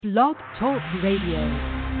Blog Talk Radio.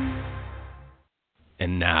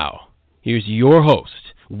 And now, here's your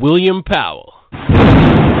host, William Powell,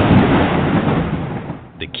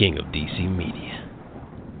 the king of DC Media.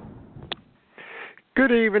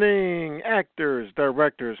 Good evening, actors,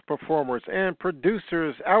 directors, performers, and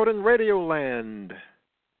producers out in Radioland.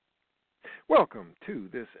 Welcome to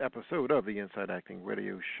this episode of the Inside Acting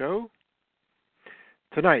Radio Show.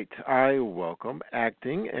 Tonight, I welcome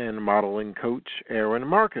acting and modeling coach Aaron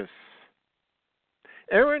Marcus.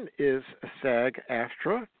 Aaron is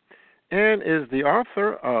SAG-AFTRA and is the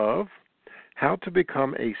author of How to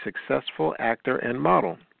Become a Successful Actor and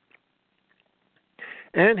Model.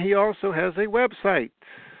 And he also has a website.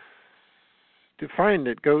 To find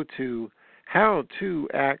it, go to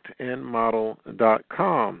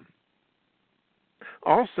howtoactandmodel.com.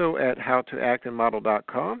 Also at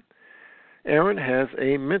howtoactandmodel.com, Aaron has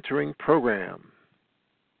a mentoring program.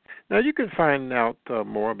 Now, you can find out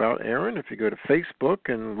more about Aaron if you go to Facebook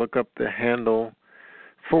and look up the handle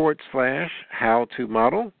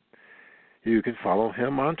 /HowToModel. You can follow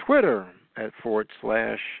him on Twitter at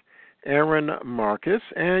 /Aaron Marcus.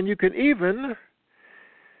 And you can even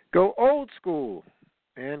go old school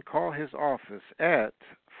and call his office at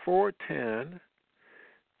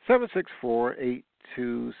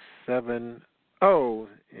 410-764-8270.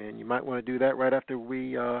 And you might want to do that right after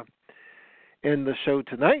we end the show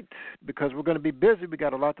tonight, because we're going to be busy. We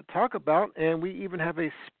got a lot to talk about, and we even have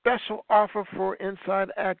a special offer for Inside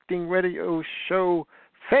Acting Radio Show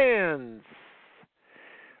fans.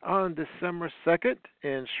 On December 2nd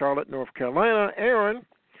in Charlotte, North Carolina, Aaron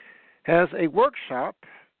has a workshop,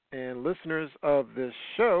 and listeners of this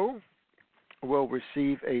show will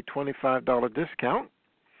receive a $25 discount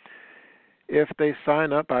if they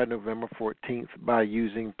sign up by November 14th by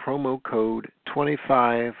using promo code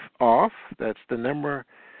 25OFF. That's the number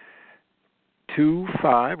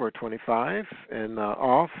 25 or 25 and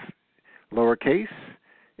off, lowercase.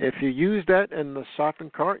 If you use that in the shopping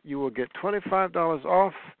cart, you will get $25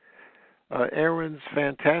 off Aaron's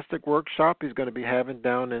fantastic workshop he's going to be having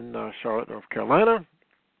down in Charlotte, North Carolina.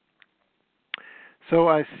 So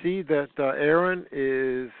I see that Aaron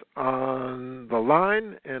is on the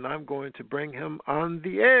line, and I'm going to bring him on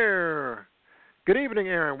the air. Good evening,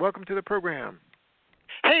 Aaron. Welcome to the program.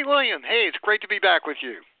 Hey, William. Hey, it's great to be back with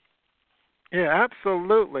you. Yeah,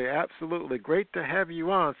 absolutely, absolutely. Great to have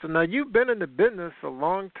you on. So now you've been in the business a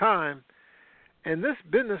long time, and this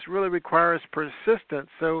business really requires persistence.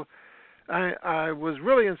 So I was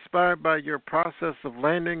really inspired by your process of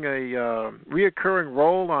landing a reoccurring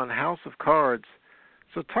role on House of Cards.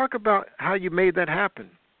 So talk about how you made that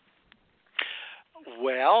happen.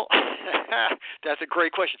 Well, that's a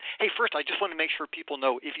great question. Hey, first, I just want to make sure people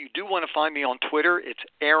know, if you do want to find me on Twitter, it's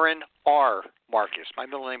Aaron R. Marcus. My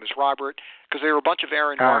middle name is Robert, because there are a bunch of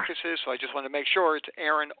Aaron Marcuses, so I just want to make sure it's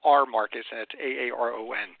Aaron R. Marcus, and it's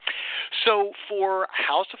AARON. So for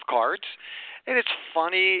House of Cards, and it's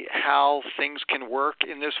funny how things can work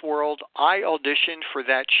in this world, I auditioned for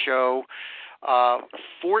that show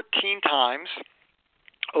 14 times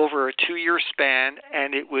over a 2-year span,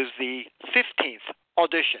 and it was the 15th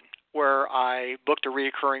audition where I booked a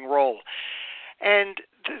recurring role. And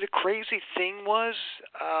the crazy thing was,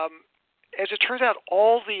 as it turns out,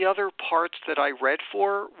 all the other parts that I read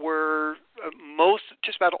for were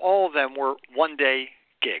just about all of them were one-day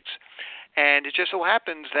gigs. And it just so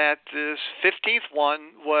happens that this 15th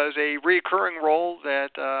one was a recurring role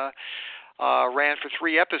that ran for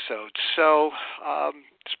 3 episodes. So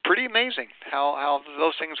it's pretty amazing how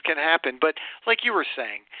those things can happen. But like you were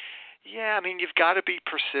saying, yeah, I mean, you've got to be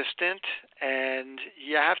persistent, and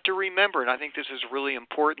you have to remember, and I think this is really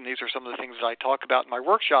important, these are some of the things that I talk about in my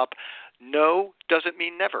workshop, no doesn't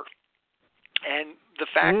mean never. And the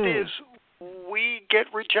fact is, we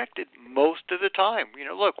get rejected most of the time. You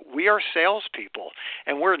know, look, we are salespeople,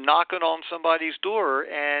 and we're knocking on somebody's door,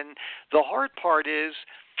 and the hard part is,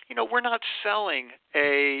 you know, we're not selling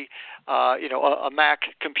a Mac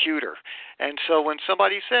computer. And so when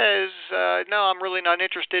somebody says, no, I'm really not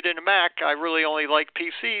interested in a Mac, I really only like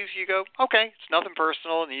PCs, you go, okay, it's nothing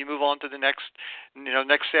personal, and you move on to the next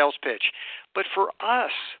sales pitch. But for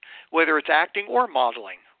us, whether it's acting or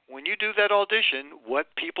modeling, when you do that audition,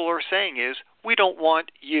 what people are saying is, we don't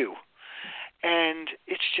want you. And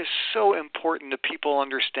it's just so important that people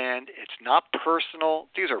understand it's not personal.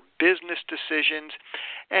 These are business decisions.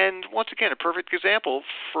 And once again, a perfect example,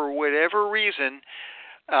 for whatever reason,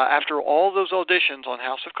 after all those auditions on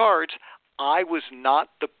House of Cards, I was not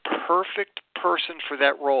the perfect person for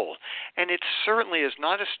that role. And it certainly is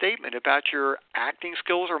not a statement about your acting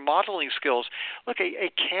skills or modeling skills. Look,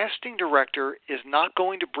 a casting director is not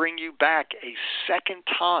going to bring you back a second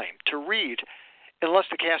time to read unless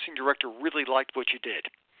the casting director really liked what you did.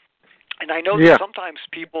 And I know that sometimes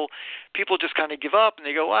people just kind of give up and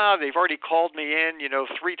they go, wow, they've already called me in,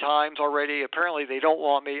 3 times already. Apparently they don't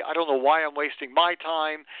want me. I don't know why I'm wasting my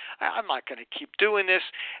time. I'm not going to keep doing this.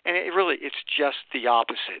 And it's just the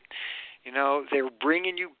opposite. They're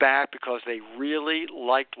bringing you back because they really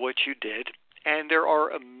liked what you did. And there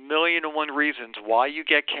are 1,000,001 reasons why you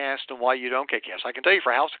get cast and why you don't get cast. I can tell you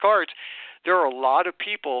for House of Cards, there are a lot of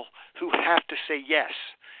people who have to say yes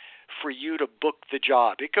for you to book the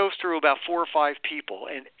job. It goes through about 4 or 5 people,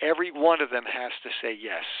 and every one of them has to say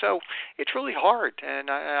yes. So it's really hard, and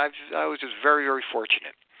I was just very, very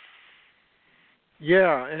fortunate.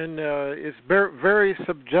 Yeah, and it's very, very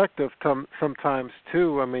subjective sometimes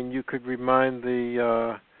too. I mean, you could remind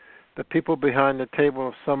the people behind the table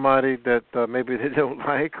of somebody that maybe they don't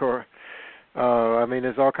like, or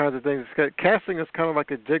there's all kinds of things. Casting is kind of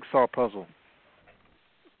like a jigsaw puzzle.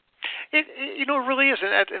 It really is,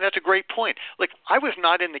 and that's a great point. Like, I was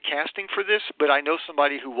not in the casting for this, but I know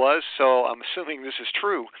somebody who was, so I'm assuming this is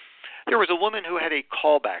true. There was a woman who had a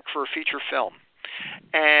callback for a feature film,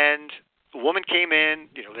 and the woman came in,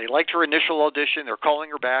 they liked her initial audition, they're calling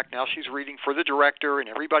her back, now she's reading for the director and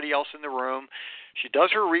everybody else in the room. She does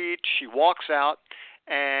her read, she walks out,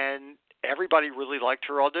 and everybody really liked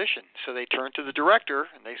her audition. So they turned to the director,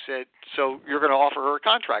 and they said, so you're going to offer her a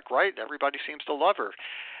contract, right? Everybody seems to love her.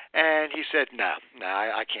 And he said, no,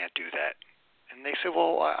 I can't do that. And they said,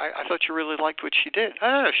 well, I thought you really liked what she did.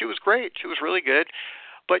 No, she was great. She was really good.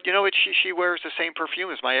 But, she wears the same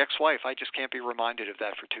perfume as my ex-wife. I just can't be reminded of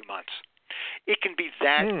that for 2 months. It can be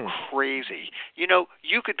that crazy.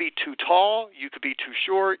 You could be too tall, you could be too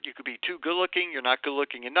short, you could be too good-looking, you're not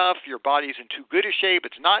good-looking enough, your body's in too good a shape,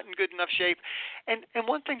 it's not in good enough shape. And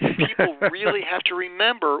one thing that people really have to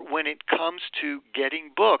remember when it comes to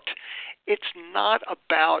getting booked, it's not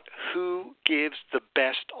about who gives the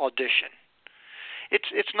best audition.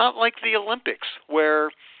 It's not like the Olympics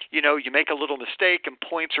where, you make a little mistake and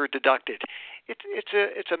points are deducted.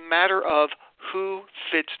 It's a matter of who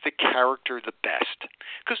fits the character the best.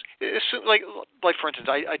 Because, like for instance,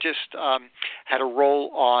 I just had a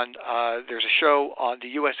role on, there's a show on the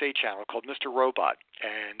USA Channel called Mr. Robot,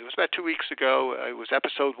 and it was about 2 weeks ago. It was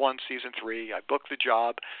episode 1, season 3. I booked the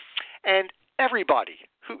job, and everybody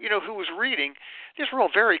who was reading, these were all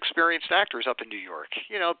very experienced actors up in New York.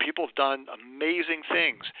 People have done amazing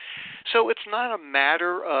things. So it's not a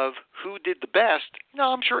matter of who did the best.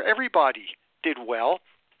 No, I'm sure everybody did well.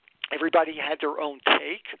 Everybody had their own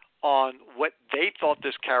take on what they thought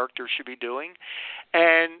this character should be doing.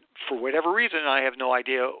 And for whatever reason, I have no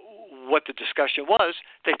idea what the discussion was,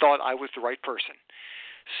 they thought I was the right person.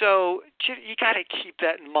 So you got to keep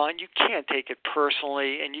that in mind. You can't take it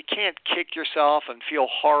personally, and you can't kick yourself and feel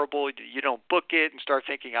horrible. You don't book it and start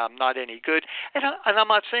thinking I'm not any good. And I'm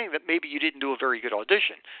not saying that maybe you didn't do a very good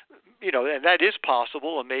audition, and that is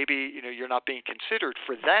possible, and maybe you're not being considered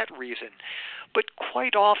for that reason. But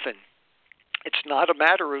quite often, it's not a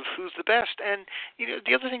matter of who's the best. And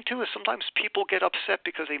the other thing too is sometimes people get upset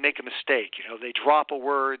because they make a mistake. They drop a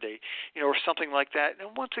word, or something like that.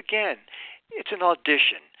 And once again, it's an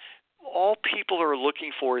audition. All people are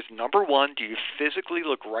looking for is, number one, do you physically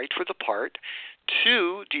look right for the part?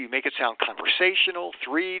 2, do you make it sound conversational?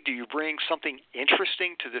 3, do you bring something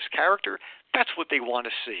interesting to this character? That's what they want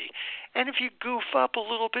to see. And if you goof up a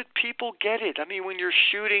little bit, people get it. I mean, when you're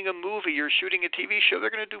shooting a movie, you're shooting a TV show, they're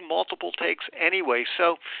going to do multiple takes anyway.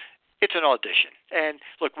 So it's an audition. And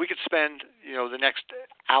look, we could spend, the next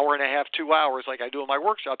hour and a half, 2 hours, like I do in my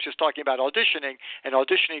workshops, just talking about auditioning and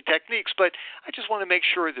auditioning techniques. But I just want to make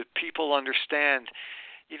sure that people understand,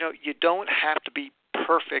 you don't have to be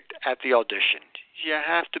perfect at the audition. You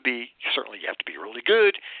have to be really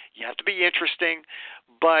good. You have to be interesting.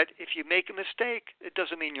 But if you make a mistake, it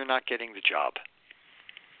doesn't mean you're not getting the job.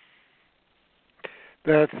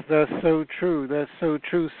 That's so true. That's so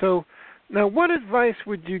true. So now, what advice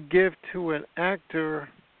would you give to an actor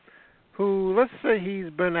who, let's say he's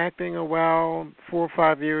been acting a while, 4 or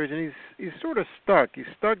 5 years, and he's sort of stuck. He's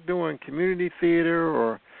stuck doing community theater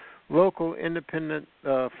or local independent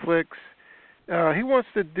flicks. He wants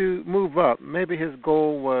to move up. Maybe his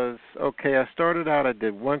goal was, okay, I started out, I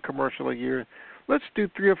did 1 commercial a year. Let's do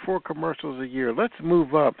 3 or 4 commercials a year. Let's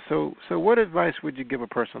move up. So what advice would you give a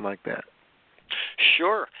person like that?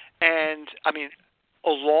 Sure. And,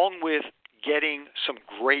 along with getting some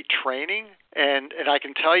great training, and I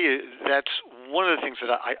can tell you that's one of the things that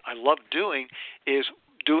I love doing is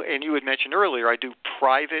and you had mentioned earlier, I do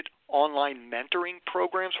private online mentoring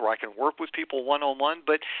programs where I can work with people one-on-one.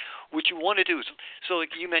 But what you want to do is, so like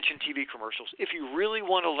you mentioned TV commercials, if you really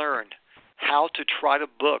want to learn how to try to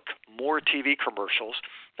book more TV commercials,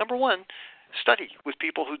 number one, study with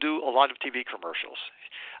people who do a lot of TV commercials.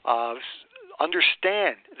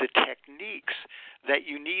 Understand the techniques that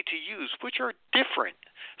you need to use, which are different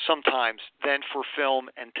sometimes than for film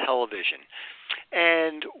and television,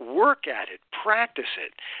 and work at it, practice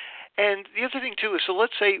it. And the other thing, too, is, so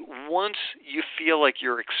let's say once you feel like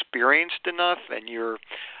you're experienced enough and you've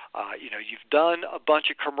done a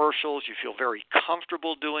bunch of commercials, you feel very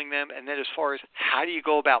comfortable doing them, and then as far as how do you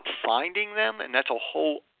go about finding them, and that's a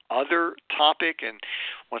whole other topic. And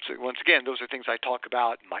once again, those are things I talk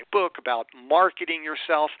about in my book about marketing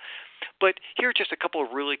yourself. But here are just a couple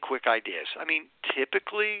of really quick ideas. I mean,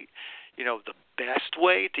 typically, the best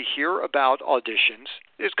way to hear about auditions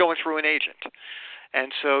is going through an agent.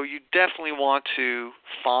 And so you definitely want to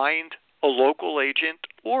find a local agent,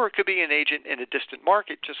 or it could be an agent in a distant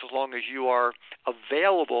market, just as long as you are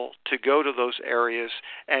available to go to those areas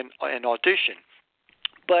and audition.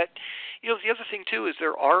 But, the other thing, too, is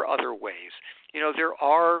there are other ways. There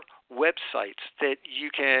are websites that you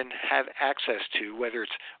can have access to, whether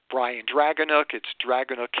it's Brian Dragonuk, it's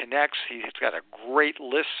Dragonuk Connects. He's got a great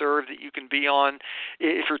listserv that you can be on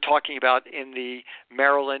if you're talking about in the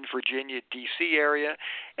Maryland, Virginia, D.C. area.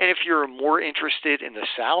 And if you're more interested in the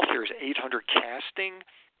South, there's 800 Casting.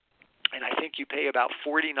 And I think you pay about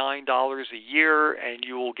 $49 a year, and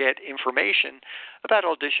you will get information about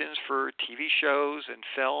auditions for TV shows and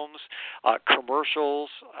films, commercials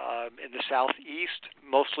in the Southeast,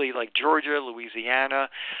 mostly like Georgia, Louisiana.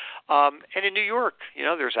 And in New York,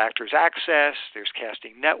 there's Actors Access, there's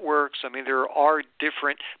Casting Networks. I mean, there are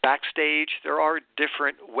different Backstage. There are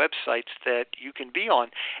different websites that you can be on.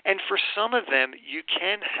 And for some of them, you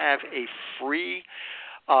can have a free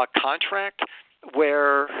contract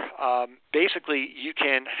where basically you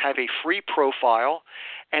can have a free profile,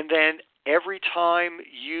 and then every time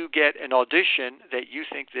you get an audition that you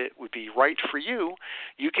think that would be right for you,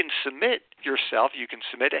 you can submit yourself. You can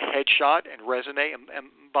submit a headshot and resume. And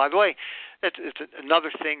by the way, it's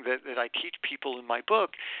another thing that I teach people in my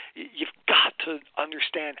book. You've got to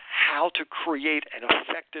understand how to create an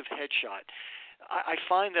effective headshot. I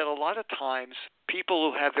find that a lot of times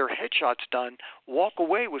people who have their headshots done walk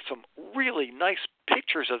away with some really nice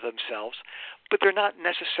pictures of themselves, but they're not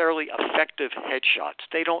necessarily effective headshots.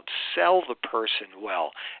 They don't sell the person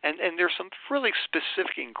well. And there's some really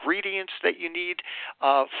specific ingredients that you need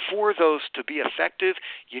for those to be effective.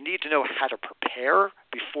 You need to know how to prepare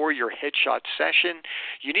before your headshot session.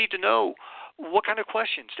 You need to know what kind of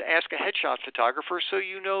questions to ask a headshot photographer so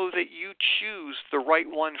you know that you choose the right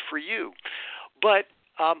one for you. But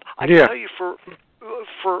I can tell you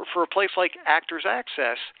for a place like Actors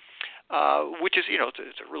Access, which is,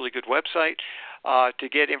 it's a really good website to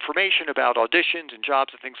get information about auditions and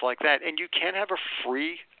jobs and things like that. And you can have a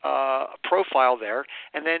free profile there.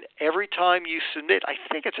 And then every time you submit, I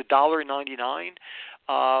think it's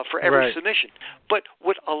 $1.99 for every submission. But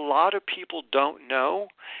what a lot of people don't know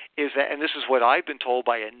is that, and this is what I've been told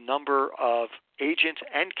by a number of agents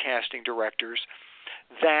and casting directors,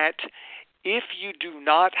 that if you do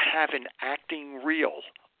not have an acting reel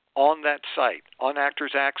on that site, on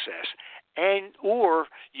Actors Access, or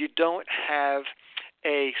you don't have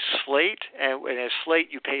a slate, and a slate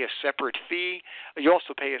you pay a separate fee. You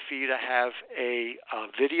also pay a fee to have a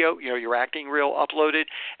video, your acting reel uploaded.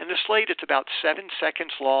 And the slate, it's about 7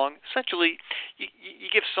 seconds long. Essentially, you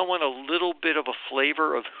give someone a little bit of a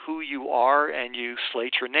flavor of who you are, and you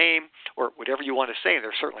slate your name, or whatever you want to say.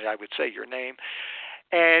 There certainly, I would say your name.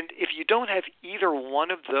 And if you don't have either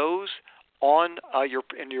one of those on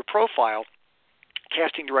in your profile,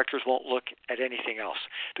 casting directors won't look at anything else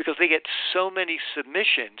because they get so many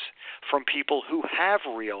submissions from people who have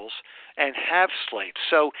reels and have slates.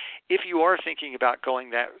 So if you are thinking about going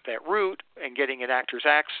that route and getting an Actors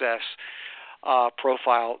Access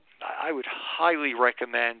profile, I would highly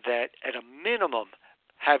recommend that at a minimum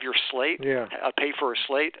have your slate, pay for a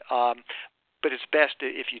slate, but it's best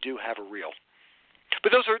if you do have a reel.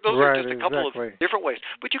 But those are just a couple of different ways.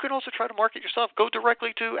 But you can also try to market yourself. Go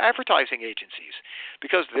directly to advertising agencies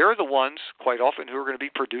because they're the ones quite often who are going to be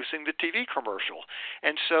producing the TV commercial.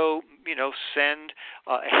 And so, send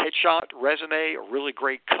a headshot, resume, a really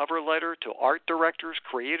great cover letter to art directors,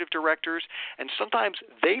 creative directors, and sometimes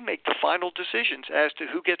they make the final decisions as to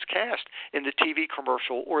who gets cast in the TV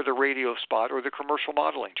commercial or the radio spot or the commercial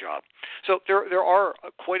modeling job. So there are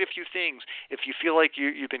quite a few things. If you feel like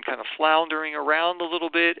you've been kind of floundering around a little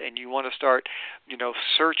bit and you want to start,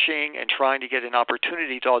 searching and trying to get an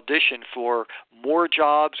opportunity to audition for more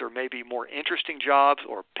jobs or maybe more interesting jobs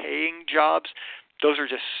or paying jobs, those are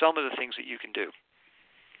just some of the things that you can do.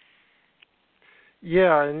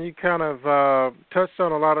 Yeah, and you kind of touched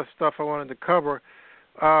on a lot of stuff I wanted to cover.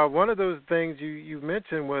 One of those things you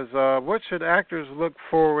mentioned was what should actors look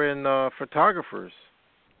for in photographers?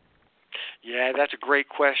 Yeah, that's a great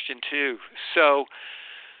question, too. So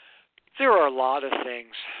there are a lot of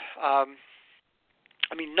things.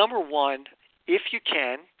 Number one, if you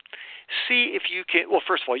can, see if you can. Well,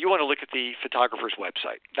 first of all, you want to look at the photographer's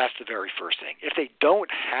website. That's the very first thing. If they don't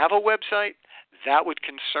have a website, that would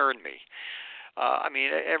concern me.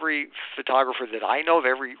 Every photographer that I know of,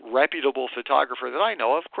 every reputable photographer that I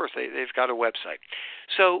know of course, they've got a website.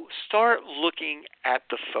 So start looking at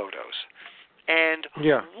the photos. And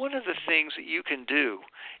one of the things that you can do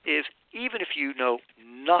is, even if you know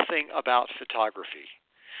nothing about photography,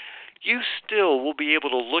 you still will be able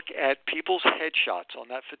to look at people's headshots on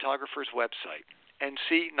that photographer's website and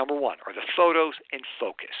see, number one, are the photos in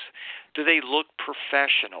focus? Do they look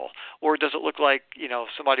professional? Or does it look like,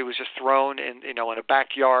 somebody was just thrown in a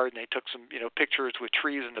backyard and they took some, pictures with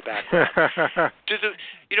trees in the background?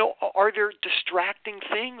 Are there distracting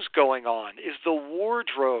things going on? Is the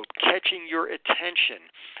wardrobe catching your attention?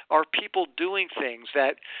 Are people doing things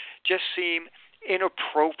that just seem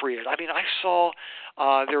inappropriate? I saw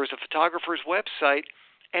there was a photographer's website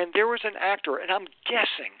and there was an actor, and I'm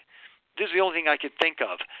guessing, this is the only thing I could think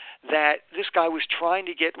of, that this guy was trying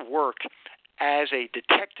to get work as a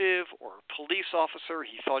detective or police officer.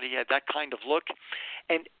 He thought he had that kind of look.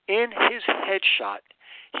 And in his headshot,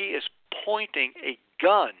 he is pointing a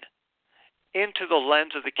gun into the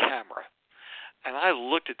lens of the camera. And I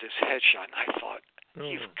looked at this headshot and I thought,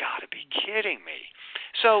 you've got to be kidding me.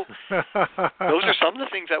 So those are some of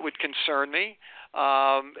the things that would concern me.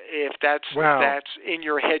 If that's in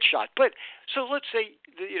your headshot. But so let's say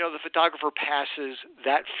the photographer passes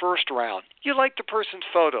that first round. You like the person's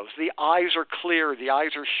photos. The eyes are clear. The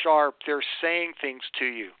eyes are sharp. They're saying things to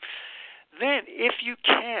you. Then, if you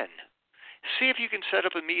can, see if you can set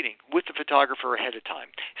up a meeting with the photographer ahead of time.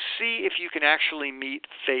 See if you can actually meet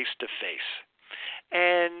face to face.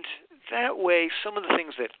 And that way, some of the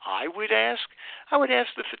things that I would ask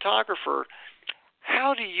the photographer,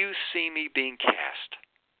 how do you see me being cast?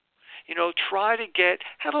 Try to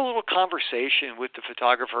have a little conversation with the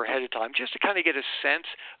photographer ahead of time just to kind of get a sense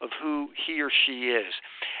of who he or she is.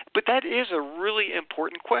 But that is a really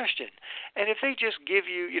important question. And if they just give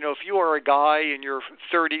you, if you are a guy in your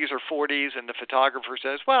 30s or 40s and the photographer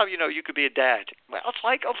says, well, you could be a dad. Well, it's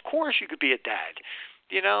like, of course you could be a dad.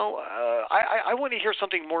 I want to hear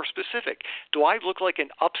something more specific. Do I look like an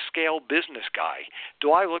upscale business guy?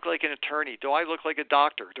 Do I look like an attorney? Do I look like a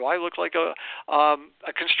doctor? Do I look like a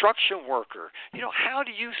construction worker? How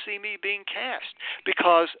do you see me being cast?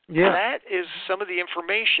 Because that is some of the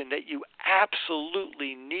information that you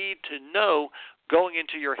absolutely need to know going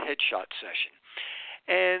into your headshot session.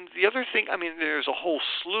 And the other thing, there's a whole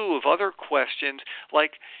slew of other questions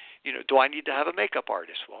like, do I need to have a makeup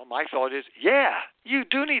artist? Well, my thought is, you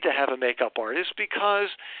do need to have a makeup artist because,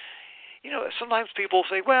 sometimes people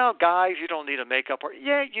say, well, guys, you don't need a makeup artist.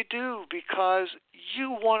 Yeah, you do, because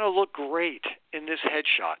you want to look great in this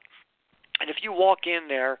headshot. And if you walk in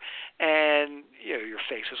there and your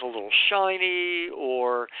face is a little shiny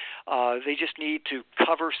or they just need to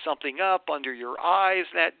cover something up under your eyes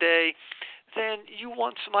that day, then you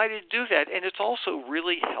want somebody to do that. And it's also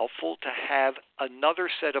really helpful to have another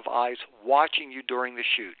set of eyes watching you during the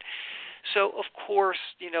shoot. So, of course,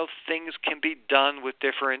 things can be done with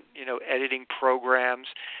different, editing programs.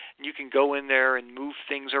 You can go in there and move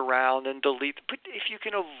things around and delete. But if you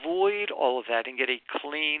can avoid all of that and get a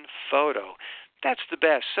clean photo, that's the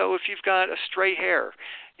best. So if you've got a stray hair,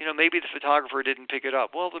 maybe the photographer didn't pick it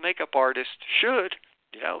up. Well, the makeup artist should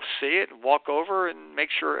see it and walk over and make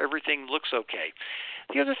sure everything looks okay.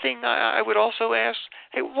 The other thing I would also ask,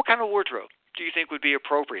 hey, what kind of wardrobe do you think would be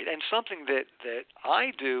appropriate? And something that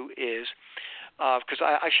I do is, because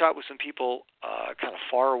I shot with some people kind of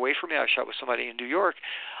far away from me. I shot with somebody in New York.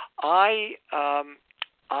 I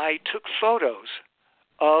took photos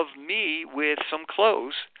of me with some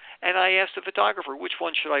clothes, and I asked the photographer, which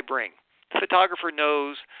one should I bring? The photographer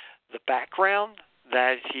knows the background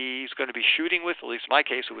that he's going to be shooting with, at least in my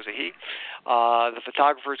case it was a he. The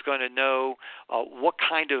photographer is going to know what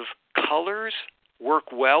kind of colors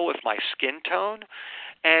work well with my skin tone.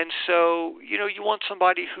 And so, you want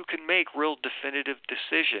somebody who can make real definitive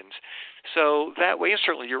decisions. So that way, and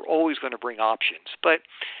certainly you're always going to bring options. But,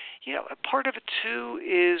 part of it too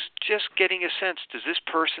is just getting a sense, does this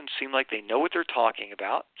person seem like they know what they're talking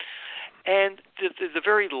about? And the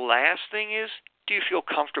very last thing is, do you feel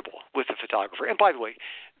comfortable with the photographer? And by the way,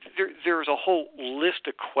 there's a whole list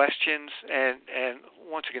of questions, and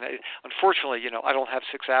once again, unfortunately, I don't have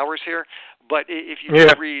 6 hours here, but if you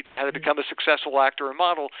read How to Become a Successful Actor and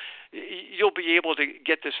Model, you'll be able to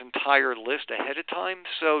get this entire list ahead of time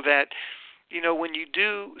so that, when you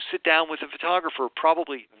do sit down with a photographer,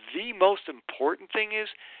 probably the most important thing is,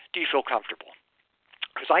 do you feel comfortable?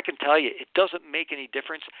 Because I can tell you, it doesn't make any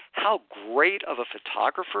difference how great of a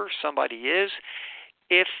photographer somebody is.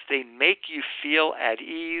 If they make you feel at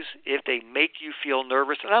ease, if they make you feel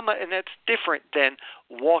nervous, and that's different than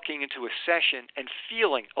walking into a session and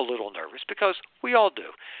feeling a little nervous, because we all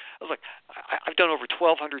do. Look, I've done over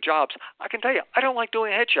 1,200 jobs. I can tell you, I don't like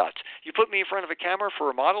doing headshots. You put me in front of a camera for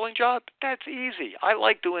a modeling job, that's easy. I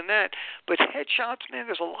like doing that. But headshots, man,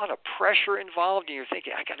 there's a lot of pressure involved, and you're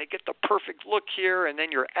thinking, I got to get the perfect look here, and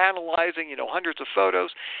then you're analyzing, hundreds of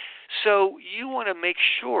photos. So you want to make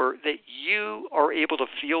sure that you are able to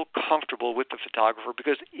feel comfortable with the photographer,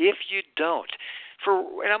 because if you don't,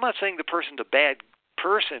 and I'm not saying the person's a bad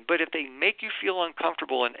person, but if they make you feel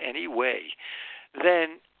uncomfortable in any way,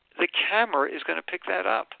 then the camera is going to pick that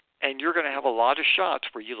up, and you're going to have a lot of shots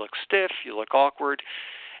where you look stiff, you look awkward.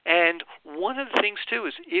 And one of the things, too,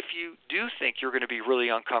 is if you do think you're going to be really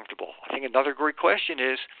uncomfortable, I think another great question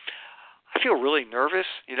is, I feel really nervous,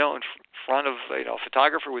 in front of a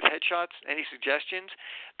photographer with headshots. Any suggestions?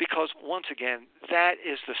 Because once again, that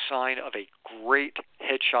is the sign of a great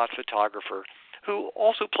headshot photographer who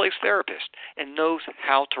also plays therapist and knows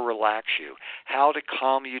how to relax you, how to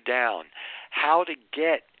calm you down, how to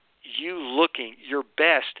get you looking your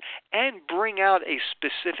best and bring out a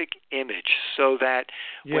specific image so that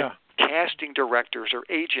when casting directors or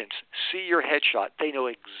agents see your headshot, they know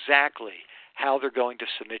exactly how they're going to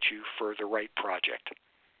submit you for the right project.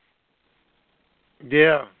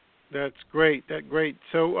 Yeah, that's great. That's great.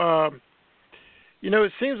 So,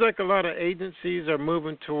 it seems like a lot of agencies are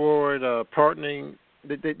moving toward partnering.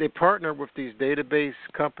 They partner with these database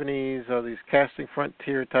companies or these casting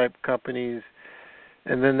frontier type companies,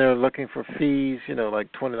 and then they're looking for fees,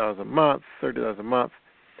 like $20 a month, $30 a month.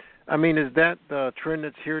 I mean, is that the trend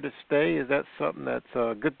that's here to stay? Is that something that's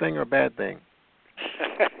a good thing or a bad thing?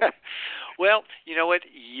 Well, you know what?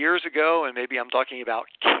 Years ago, and maybe I'm talking about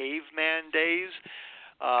caveman days,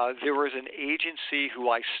 there was an agency who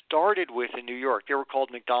I started with in New York. They were called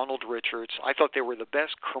McDonald Richards. I thought they were the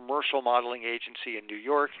best commercial modeling agency in New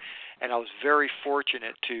York, and I was very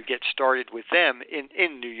fortunate to get started with them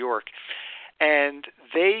in New York. And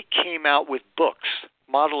they came out with books,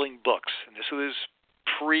 modeling books, and this was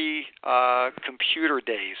pre-computer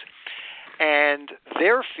days. And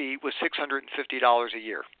their fee was $650 a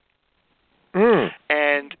year.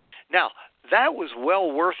 And now, that was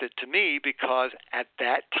well worth it to me, because at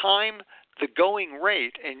that time, the going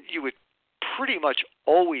rate, and you would pretty much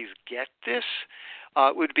always get this,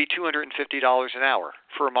 would be $250 an hour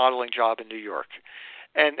for a modeling job in New York.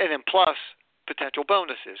 And then plus potential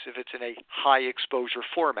bonuses if it's in a high exposure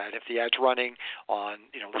format, if the ad's running on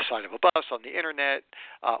the side of a bus, on the internet,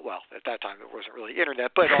 well, at that time there wasn't really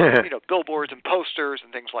internet, but on billboards and posters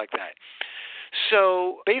and things like that.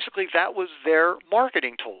 So basically that was their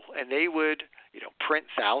marketing tool, and they would print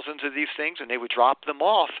thousands of these things, and they would drop them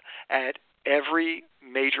off at every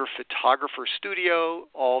major photographer studio.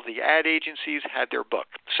 All the ad agencies had their book.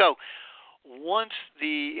 So once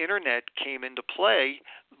the internet came into play,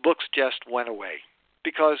 books just went away,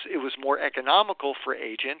 because it was more economical for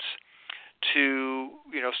agents to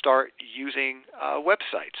start using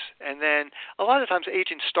websites. And then a lot of times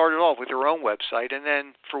agents started off with their own website, and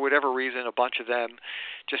then for whatever reason a bunch of them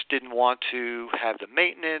just didn't want to have the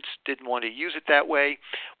maintenance, didn't want to use it that way.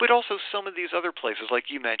 But also some of these other places, like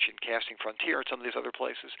you mentioned, Casting Frontier and some of these other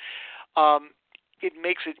places, it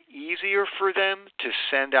makes it easier for them to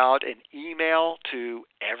send out an email to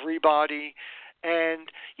everybody.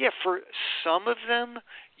 And for some of them,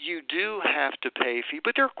 you do have to pay a fee,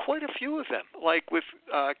 but there are quite a few of them, like with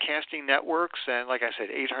casting networks, and like I said,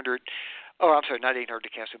 not 800 to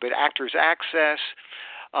casting, but Actors Access,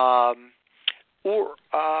 or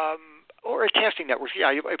a casting network. Yeah,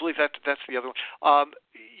 I believe that's the other one.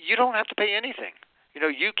 You don't have to pay anything.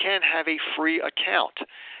 You can have a free account,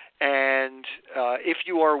 and if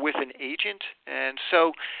you are with an agent, and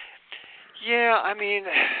so. Yeah, I mean,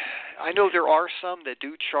 I know there are some that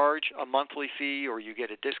do charge a monthly fee, or you get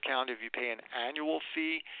a discount if you pay an annual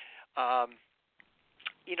fee.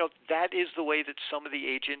 That is the way that some of the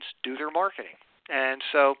agents do their marketing. And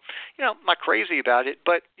so, I'm not crazy about it,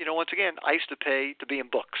 but, once again, I used to pay to be in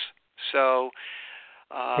books. So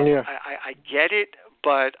I get it,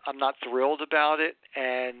 but I'm not thrilled about it.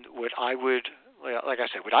 And what I would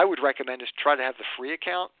recommend is try to have the free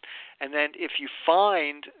account. And then if you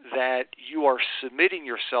find that you are submitting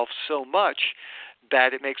yourself so much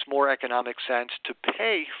that it makes more economic sense to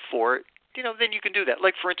pay for it, then you can do that.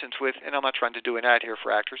 Like, for instance, and I'm not trying to do an ad here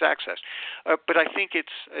for Actors Access, but I think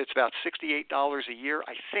it's about $68 a year.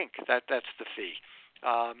 I think that's the fee.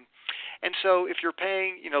 And so if you're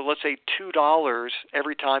paying, let's say $2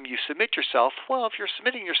 every time you submit yourself, well, if you're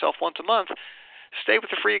submitting yourself once a month, stay with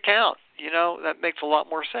the free account. That makes a lot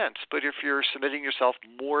more sense. But if you're submitting yourself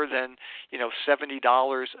more than,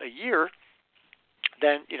 $70 a year,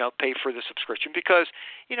 then, pay for the subscription because,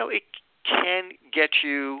 it can get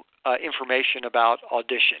you information about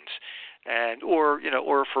auditions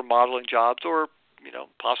or for modeling jobs or,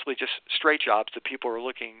 possibly just straight jobs that people are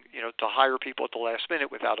looking, to hire people at the last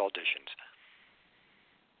minute without auditions.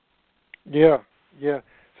 Yeah.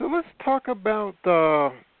 So let's talk about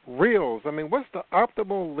reels. I mean, what's the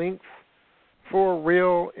optimal length for a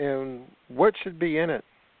reel and what should be in it?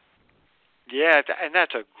 Yeah, and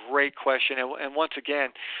that's a great question. And once again,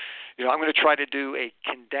 I'm going to try to do a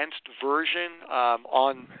condensed version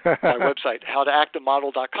on my website,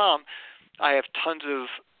 howtoactamodel.com. I have tons of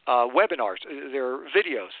webinars. They're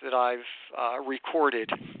videos that I've recorded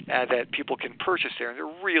that people can purchase there, and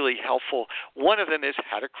they're really helpful. One of them is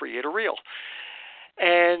how to create a reel.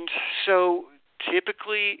 And so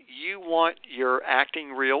typically you want your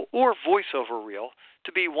acting reel or voiceover reel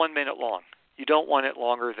to be 1 minute long. You don't want it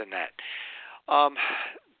longer than that.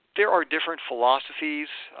 There are different philosophies,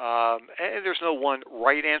 and there's no one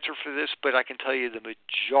right answer for this, but I can tell you the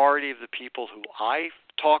majority of the people who I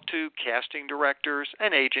talk to, casting directors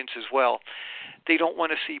and agents as well, they don't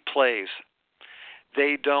want to see plays.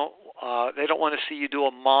 They don't want to see you do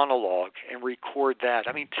a monologue and record that.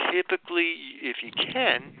 I mean, typically, if you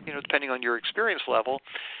can, depending on your experience level,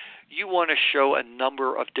 you want to show a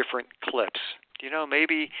number of different clips.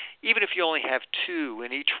 Maybe even if you only have two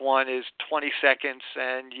and each one is 20 seconds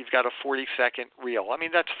and you've got a 40-second reel, I mean,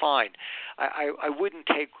 that's fine. I wouldn't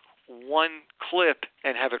take one clip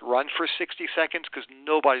and have it run for 60 seconds because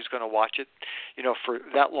nobody's going to watch it, for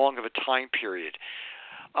that long of a time period.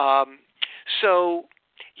 So,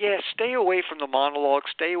 stay away from the monologues,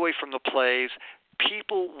 stay away from the plays.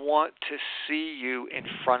 People want to see you in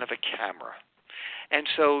front of a camera. And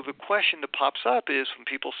so the question that pops up is when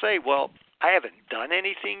people say, well, I haven't done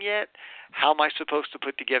anything yet. How am I supposed to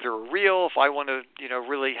put together a reel if I want to,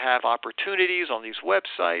 really have opportunities on these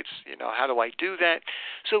websites? How do I do that?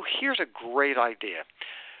 So here's a great idea.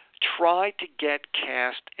 Try to get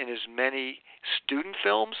cast in as many student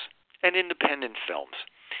films and independent films.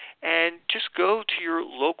 And just go to your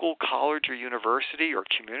local college or university or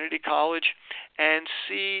community college and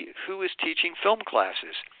see who is teaching film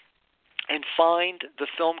classes. And find the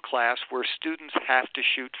film class where students have to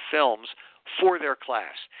shoot films for their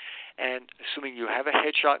class. And assuming you have a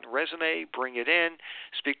headshot and resume, bring it in,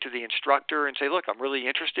 speak to the instructor and say, look, I'm really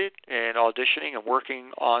interested in auditioning and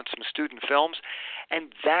working on some student films.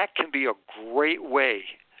 And that can be a great way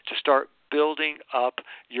to start building up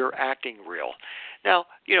your acting reel. Now,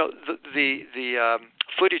 the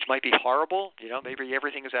footage might be horrible. Maybe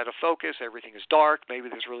everything is out of focus, everything is dark, maybe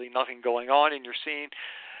there's really nothing going on in your scene.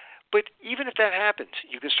 But even if that happens,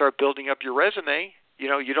 you can start building up your resume.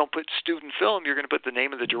 You don't put student film. You're going to put the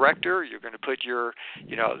name of the director. You're going to put your,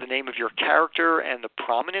 the name of your character and the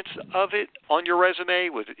prominence of it on your resume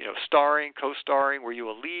with, starring, co-starring, were you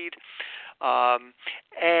a lead?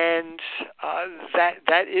 And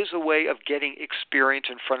that is a way of getting experience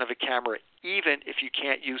in front of a camera, even if you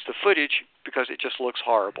can't use the footage because it just looks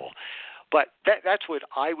horrible. But that's what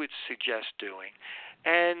I would suggest doing.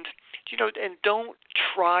 And, and don't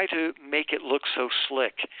try to make it look so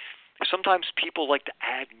slick. Sometimes people like to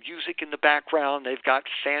add music in the background. They've got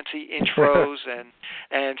fancy intros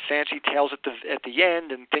and fancy tales at the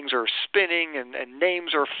end, and things are spinning, and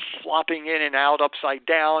names are flopping in and out upside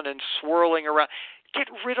down and swirling around. Get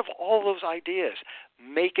rid of all those ideas.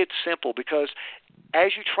 Make it simple, because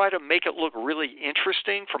as you try to make it look really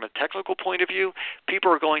interesting from a technical point of view,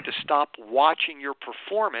 people are going to stop watching your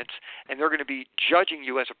performance, and they're going to be judging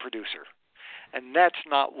you as a producer. And that's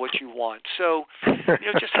not what you want. So,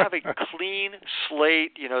 just have a clean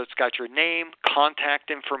slate. It's got your name, contact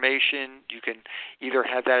information. You can either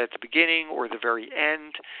have that at the beginning or the very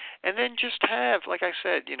end. And then just have, like I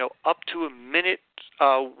said, up to a minute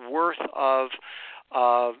worth of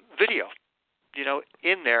video,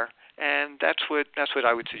 in there. And that's what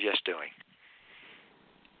I would suggest doing.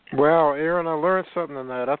 Well, Aaron, I learned something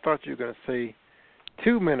tonight. I thought you were going to say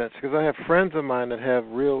 2 minutes because I have friends of mine that have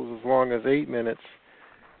reels as long as 8 minutes,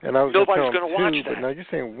 and I was Nobody's going to watch two, that. but now you're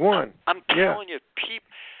saying one. I'm telling you,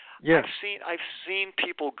 Yes. I've seen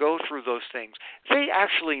people go through those things. They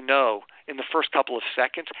actually know in the first couple of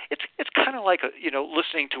seconds. It's kind of like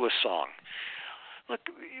listening to a song. Look,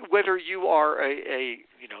 whether you are a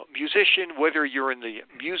musician, whether you're in the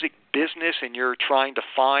music business and you're trying to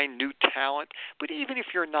find new talent, but even if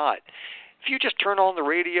you're not, if you just turn on the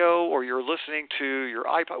radio or you're listening to your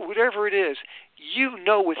iPod, whatever it is, you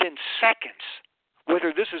know within seconds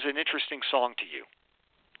whether this is an interesting song to you.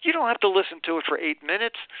 You don't have to listen to it for 8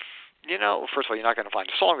 minutes. First of all, you're not going to find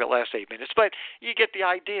a song that lasts 8 minutes, but you get the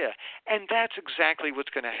idea. And that's exactly what's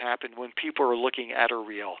going to happen when people are looking at a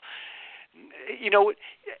reel.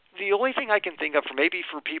 The only thing I can think of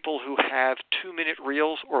for people who have 2-minute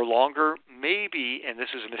reels or longer, maybe, and this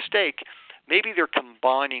is a mistake, maybe they're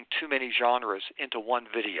combining too many genres into one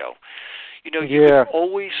video. You can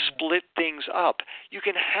always split things up. You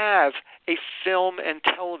can have a film and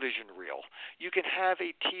television reel. You can have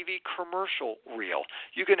a TV commercial reel.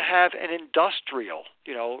 You can have an industrial,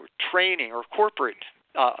 training or corporate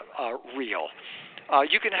reel.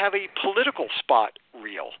 You can have a political spot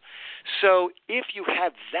reel. So if you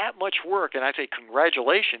have that much work, and I say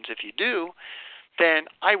congratulations if you do, then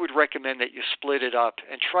I would recommend that you split it up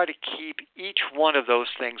and try to keep each one of those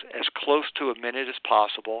things as close to a minute as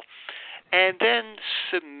possible, and then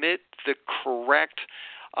submit the correct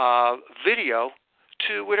video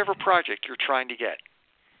to whatever project you're trying to get.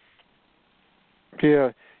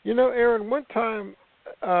 Yeah. Aaron, one time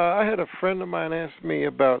I had a friend of mine ask me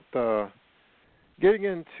about getting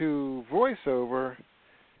into voiceover.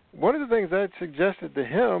 One of the things I suggested to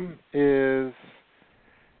him is,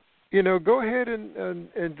 go ahead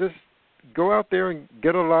and just go out there and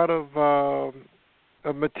get a lot of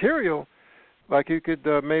material. Like you could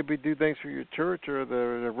maybe do things for your church or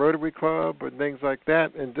the Rotary Club or things like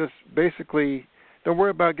that, and just basically don't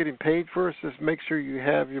worry about getting paid first. Just make sure you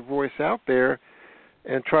have your voice out there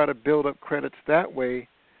and try to build up credits that way.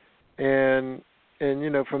 And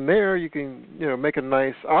from there you can make a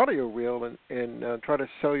nice audio reel and try to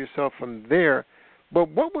sell yourself from there. But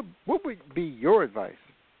what would be your advice?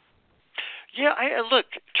 Yeah, look,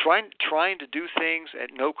 trying to do things at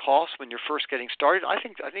no cost when you're first getting started. I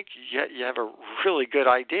think you have a really good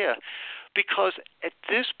idea, because at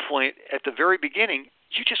this point, at the very beginning,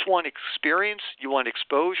 you just want experience, you want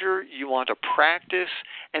exposure, you want to practice,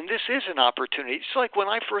 and this is an opportunity. It's like when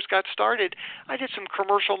I first got started, I did some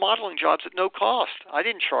commercial modeling jobs at no cost. I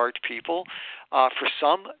didn't charge people for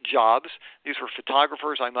some jobs. These were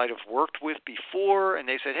photographers I might have worked with before, and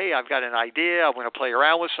they said, hey, I've got an idea. I want to play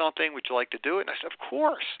around with something. Would you like to do it? And I said, of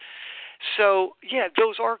course. So, yeah,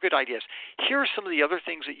 those are good ideas. Here are some of the other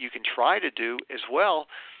things that you can try to do as well.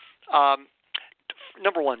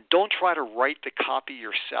 Number one, don't try to write the copy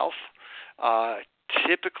yourself.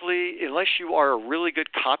 Typically, unless you are a really good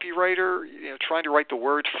copywriter, trying to write the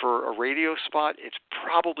words for a radio spot, it's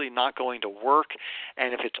probably not going to work.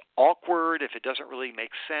 And if it's awkward, if it doesn't really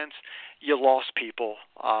make sense, you lost people,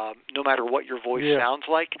 no matter what your voice sounds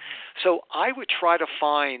like. So I would try to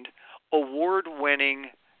find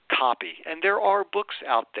award-winning copy. And there are books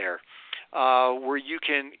out there where you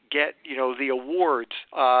can get, the awards.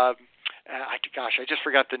 I just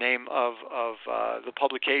forgot the name of the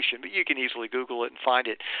publication, but you can easily Google it and find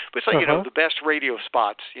it. But it's like, the best radio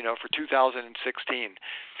spots, for 2016.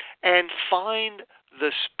 And find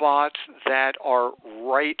the spots that are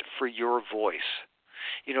right for your voice.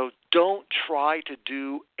 Don't try to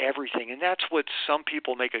do everything. And that's what some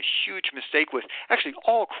people make a huge mistake with, actually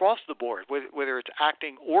all across the board, whether it's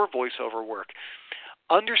acting or voiceover work.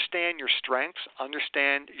 Understand your strengths,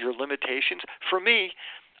 understand your limitations. For me,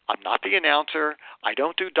 I'm not the announcer. I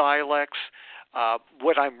don't do dialects.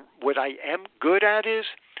 What I am good at is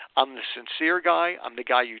I'm the sincere guy. I'm the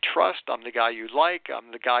guy you trust. I'm the guy you like.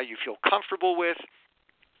 I'm the guy you feel comfortable with.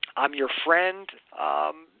 I'm your friend.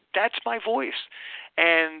 That's my voice.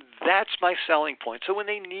 And that's my selling point. So when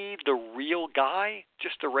they need the real guy,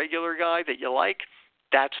 just the regular guy that you like,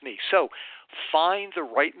 that's me. So find the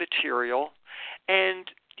right material. And,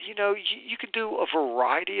 you can do a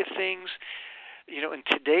variety of things. In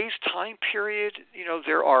today's time period,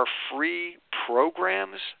 there are free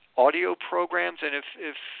programs, audio programs, and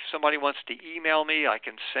if somebody wants to email me, I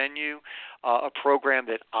can send you a program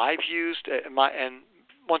that I've used. And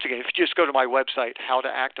once again, if you just go to my website,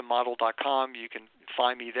 howtoactamodel.com, you can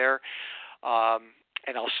find me there,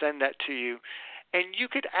 and I'll send that to you. And you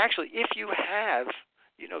could actually, if you have,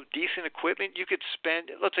 decent equipment, you could spend,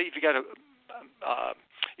 let's say if you got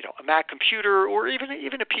a a Mac computer or even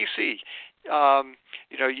a PC.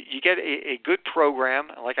 You get a good program.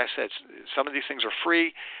 Like I said, some of these things are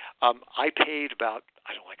free. I paid about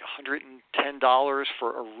 $110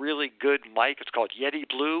 for a really good mic. It's called Yeti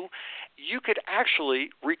Blue. You could actually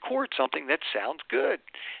record something that sounds good.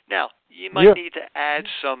 Now, you might need to add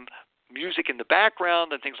some music in the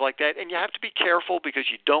background and things like that, and you have to be careful because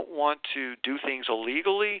you don't want to do things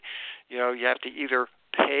illegally. You have to either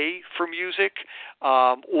pay for music,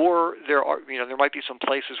 or there might be some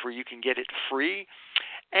places where you can get it free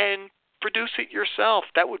and produce it yourself.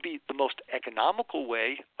 That would be the most economical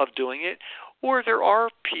way of doing it. Or there are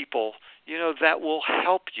people, that will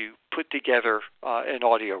help you put together an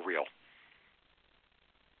audio reel.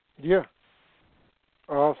 Yeah.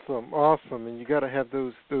 Awesome. And you got to have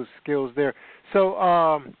those skills there. So,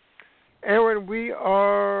 Aaron, we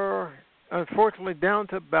are unfortunately down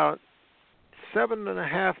to about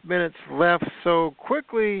 7.5 minutes left. So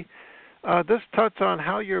quickly, just touch on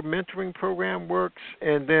how your mentoring program works,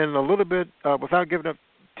 and then a little bit, without giving up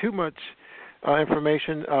too much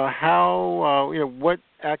information, how what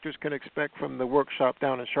actors can expect from the workshop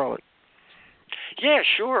down in Charlotte. Yeah,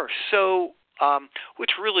 sure. So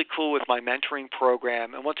what's really cool with my mentoring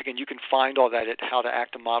program, and once again, you can find all that at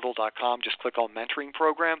howtoactamodel.com. Just click on mentoring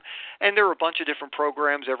program. And there are a bunch of different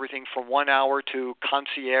programs, everything from 1 hour to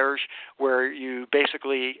concierge, where you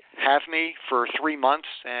basically have me for 3 months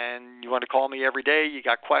and you want to call me every day, you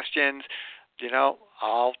got questions,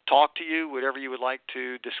 I'll talk to you, whatever you would like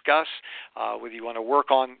to discuss, whether you want to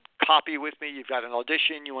work on copy with me, you've got an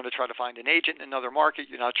audition, you want to try to find an agent in another market,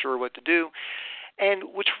 you're not sure what to do. And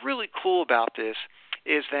what's really cool about this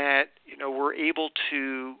is that, we're able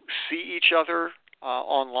to see each other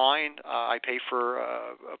online. I pay for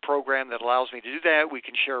a program that allows me to do that. We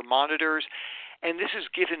can share monitors. And this has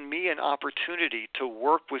given me an opportunity to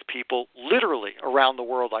work with people literally around the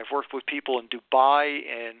world. I've worked with people in Dubai,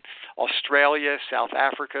 in Australia, South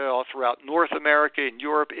Africa, all throughout North America, and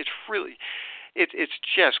Europe. It's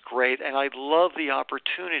just great, and I love the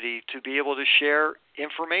opportunity to be able to share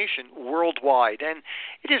information worldwide. And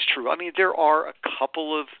it is true. I mean, there are a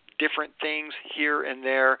couple of different things here and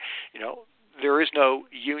there. There is no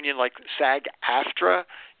union like SAG-AFTRA,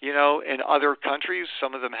 in other countries.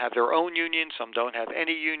 Some of them have their own unions, some don't have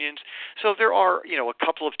any unions. So there are, a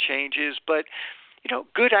couple of changes, but,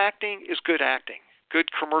 good acting is good acting. Good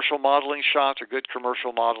commercial modeling shots are good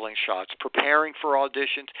commercial modeling shots. Preparing for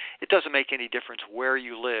auditions, it doesn't make any difference where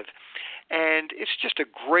you live. And it's just a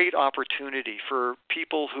great opportunity for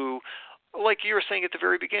people who, like you were saying at the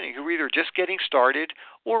very beginning, who are either just getting started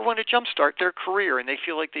or want to jumpstart their career, and they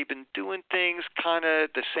feel like they've been doing things kind of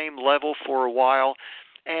at the same level for a while.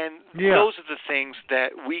 And those are the things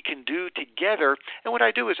that we can do together. And what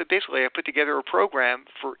I do is I put together a program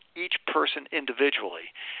for each person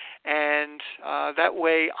individually. And that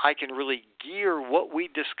way I can really gear what we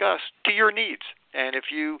discuss to your needs. And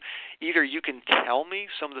if you can tell me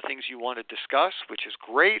some of the things you want to discuss, which is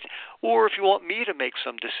great, or if you want me to make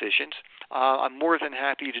some decisions, I'm more than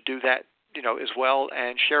happy to do that, as well,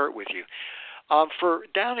 and share it with you. For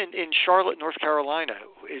down in Charlotte, North Carolina,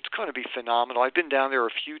 it's going to be phenomenal. I've been down there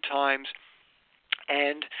a few times,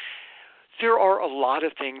 and there are a lot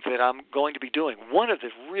of things that I'm going to be doing. One of the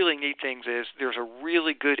really neat things is there's a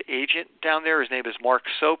really good agent down there. His name is Mark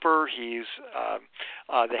Soper. He's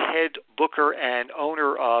the head booker and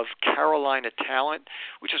owner of Carolina Talent,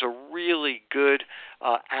 which is a really good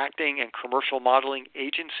acting and commercial modeling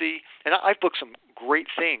agency. And I've booked some great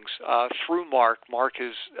things through Mark.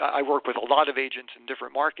 I work with a lot of agents in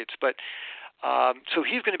different markets, but so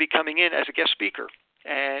he's going to be coming in as a guest speaker,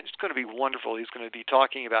 and it's going to be wonderful. He's going to be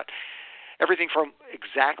talking about everything from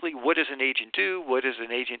exactly what does an agent do, what does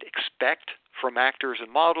an agent expect from actors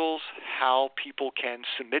and models, how people can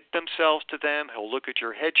submit themselves to them. He'll look at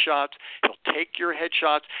your headshots. He'll take your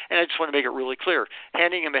headshots. And I just want to make it really clear.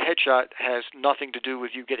 Handing him a headshot has nothing to do with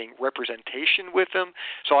you getting representation with him.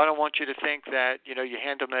 So I don't want you to think that, you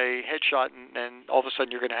hand him a headshot and all of a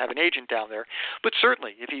sudden you're going to have an agent down there. But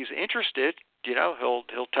certainly, if he's interested,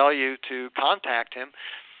 he'll tell you to contact him.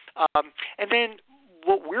 And then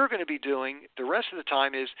what we're going to be doing the rest of the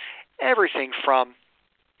time is everything from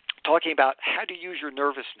talking about how to use your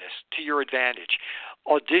nervousness to your advantage,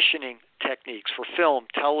 auditioning techniques for film,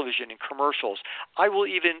 television, and commercials. I will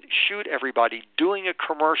even shoot everybody doing a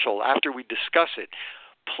commercial after we discuss it,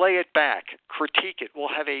 play it back, critique it. We'll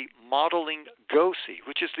have a modeling go-see,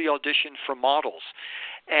 which is the audition for models.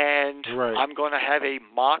 And I'm going to have a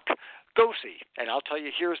mock go-see, and I'll tell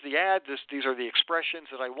you, here's the ad. These are the expressions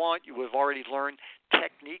that I want. You have already learned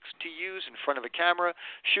techniques to use in front of a camera.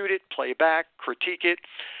 Shoot it, play back, critique it.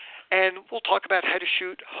 And we'll talk about how to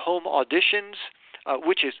shoot home auditions,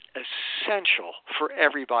 which is essential for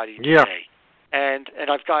everybody today. And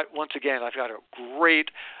I've got a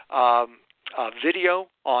great video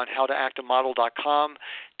on howtoactamodel.com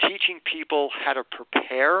teaching people how to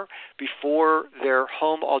prepare before their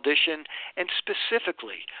home audition, and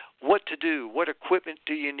specifically what to do, what equipment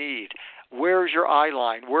do you need, where's your eye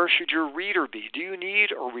line, where should your reader be, do you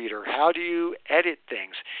need a reader, how do you edit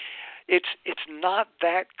things. It's not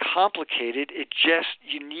that complicated. It just,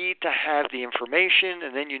 you need to have the information,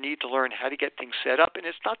 and then you need to learn how to get things set up. And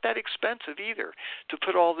it's not that expensive either to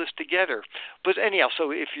put all this together. But anyhow,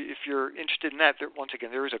 so if you're interested in that, once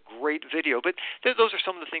again, there is a great video. But those are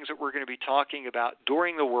some of the things that we're going to be talking about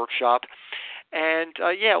during the workshop. And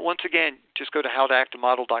once again, just go to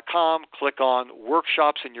howtoactamodel.com, click on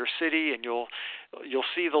workshops in your city, and you'll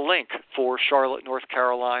see the link for Charlotte, North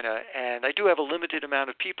Carolina. And I do have a limited amount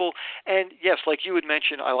of people. And yes, like you had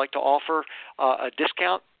mentioned, I like to offer a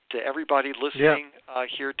discount to everybody listening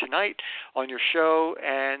here tonight on your show.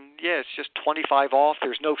 And it's just 25 off.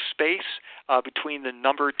 There's no space between the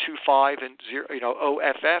number 25 and 0,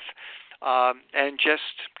 OFF. And just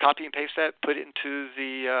copy and paste that, put it into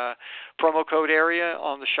the promo code area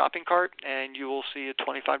on the shopping cart, and you will see a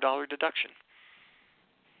 $25 deduction.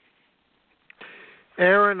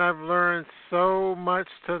 Aaron, I've learned so much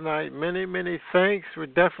tonight. Many, many thanks. We're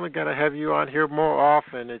definitely going to have you on here more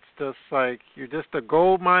often. It's just like you're just a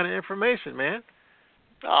gold mine of information, man.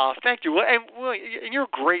 Oh, thank you. And you're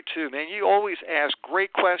great, too, man. You always ask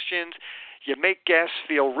great questions. You make guests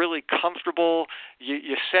feel really comfortable.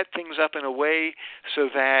 You set things up in a way so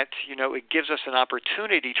that, it gives us an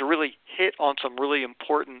opportunity to really hit on some really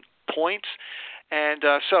important points. And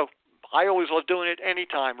so I always love doing it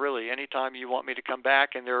anytime you want me to come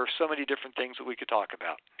back. And there are so many different things that we could talk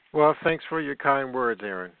about. Well, thanks for your kind words,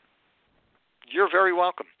 Aaron. You're very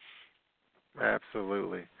welcome.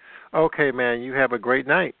 Absolutely. Okay, man, you have a great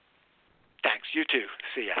night. Thanks. You too.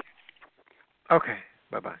 See ya. Okay.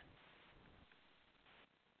 Bye-bye.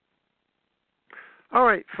 All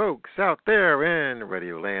right, folks out there in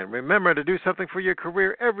Radio Land, remember to do something for your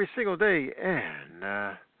career every single day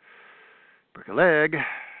and break a leg.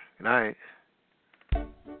 Good night.